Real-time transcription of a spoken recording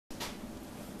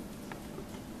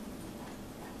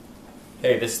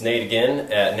Hey, this is Nate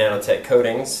again at NanoTech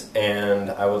Coatings,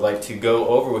 and I would like to go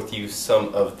over with you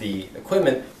some of the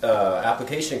equipment,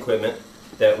 application equipment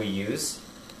that we use.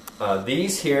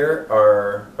 These here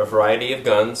are a variety of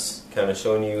guns, kind of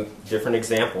showing you different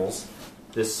examples.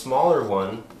 This smaller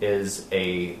one is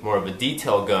more of a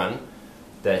detail gun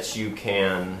that you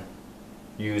can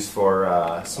use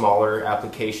for smaller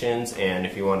applications, and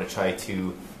if you want to try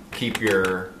to keep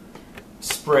your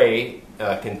spray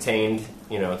contained,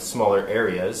 smaller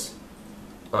areas.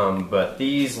 But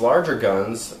these larger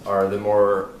guns are the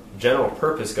more general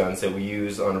purpose guns that we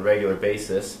use on a regular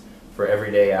basis for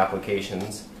everyday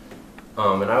applications.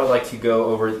 And I would like to go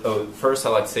over, first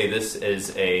I'd like to say this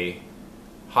is a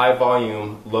high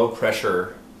volume, low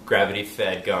pressure, gravity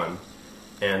fed gun.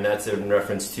 And that's in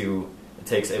reference to, it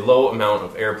takes a low amount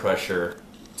of air pressure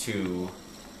to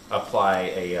apply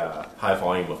a high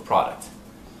volume of product.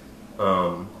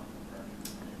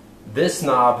 This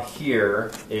knob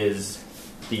here is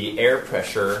the air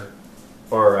pressure,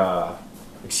 or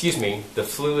the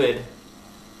fluid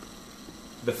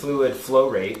flow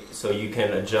rate, so you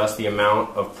can adjust the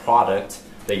amount of product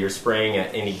that you're spraying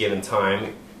at any given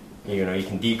time. You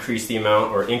can decrease the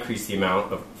amount or increase the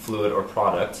amount of fluid or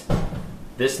product.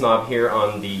 This knob here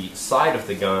on the side of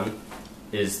the gun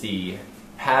is the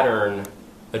pattern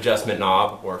adjustment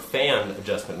knob or fan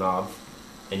adjustment knob,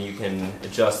 and you can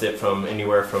adjust it from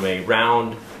anywhere from a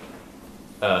round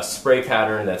spray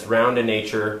pattern that's round in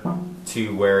nature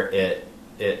to where it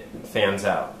fans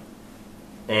out.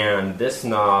 And this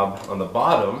knob on the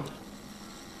bottom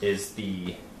is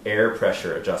the air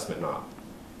pressure adjustment knob,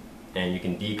 and you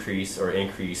can decrease or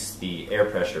increase the air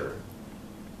pressure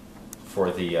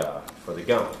for the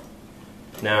gun.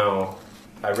 Now,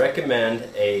 I recommend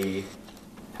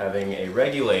having a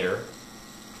regulator.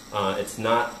 It's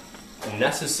not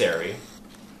necessary,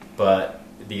 but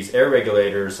these air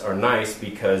regulators are nice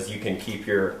because you can keep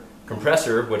your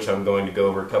compressor, which I'm going to go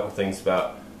over a couple things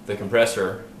about the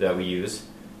compressor that we use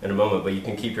in a moment, but you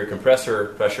can keep your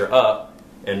compressor pressure up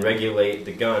and regulate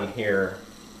the gun here,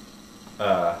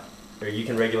 or you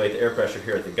can regulate the air pressure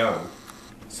here at the gun.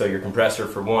 So your compressor,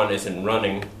 for one, isn't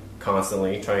running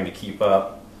constantly trying to keep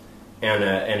up, and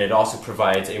it also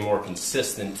provides a more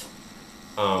consistent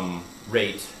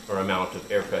rate or amount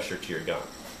of air pressure to your gun.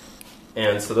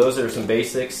 And so those are some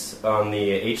basics on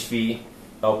the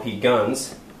HV-LP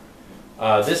guns.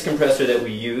 This compressor that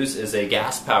we use is a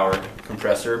gas-powered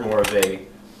compressor, more of a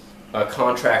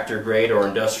contractor grade or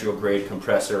industrial grade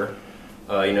compressor.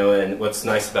 And what's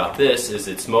nice about this is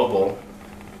it's mobile,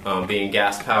 being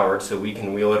gas-powered, so we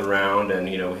can wheel it around, and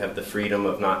we have the freedom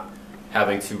of not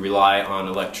having to rely on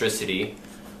electricity.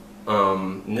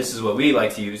 And this is what we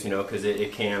like to use, because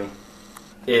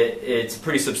it's a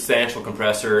pretty substantial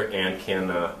compressor and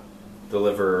can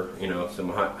deliver, some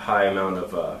high amount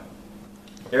of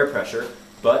air pressure.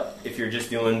 But if you're just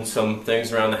doing some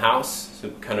things around the house, so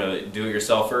kind of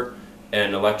do-it-yourselfer,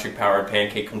 an electric-powered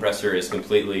pancake compressor is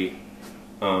completely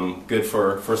good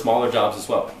for smaller jobs as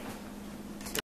well.